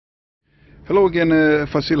Hello again,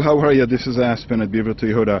 Fasil, how are you? This is Aspen at Beaver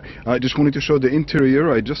Toyota. I just wanted to show the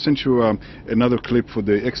interior. I just sent you another clip for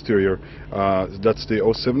the exterior. That's the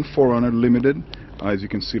 07 4Runner Limited. As you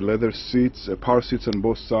can see, leather seats, power seats on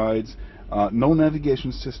both sides. No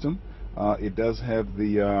navigation system. It does have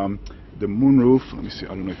the moonroof. Let me see. I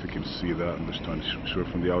don't know if you can see that. I'm just trying to show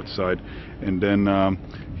it from the outside. And then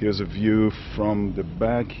here's a view from the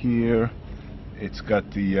back here. It's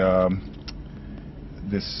got the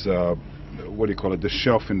what do you call it, the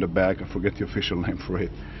shelf in the back. I forget the official name for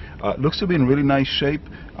it. Looks to be in really nice shape.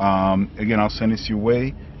 Again, I'll send this your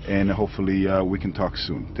way, and hopefully we can talk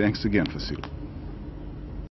soon. Thanks again, Fasil.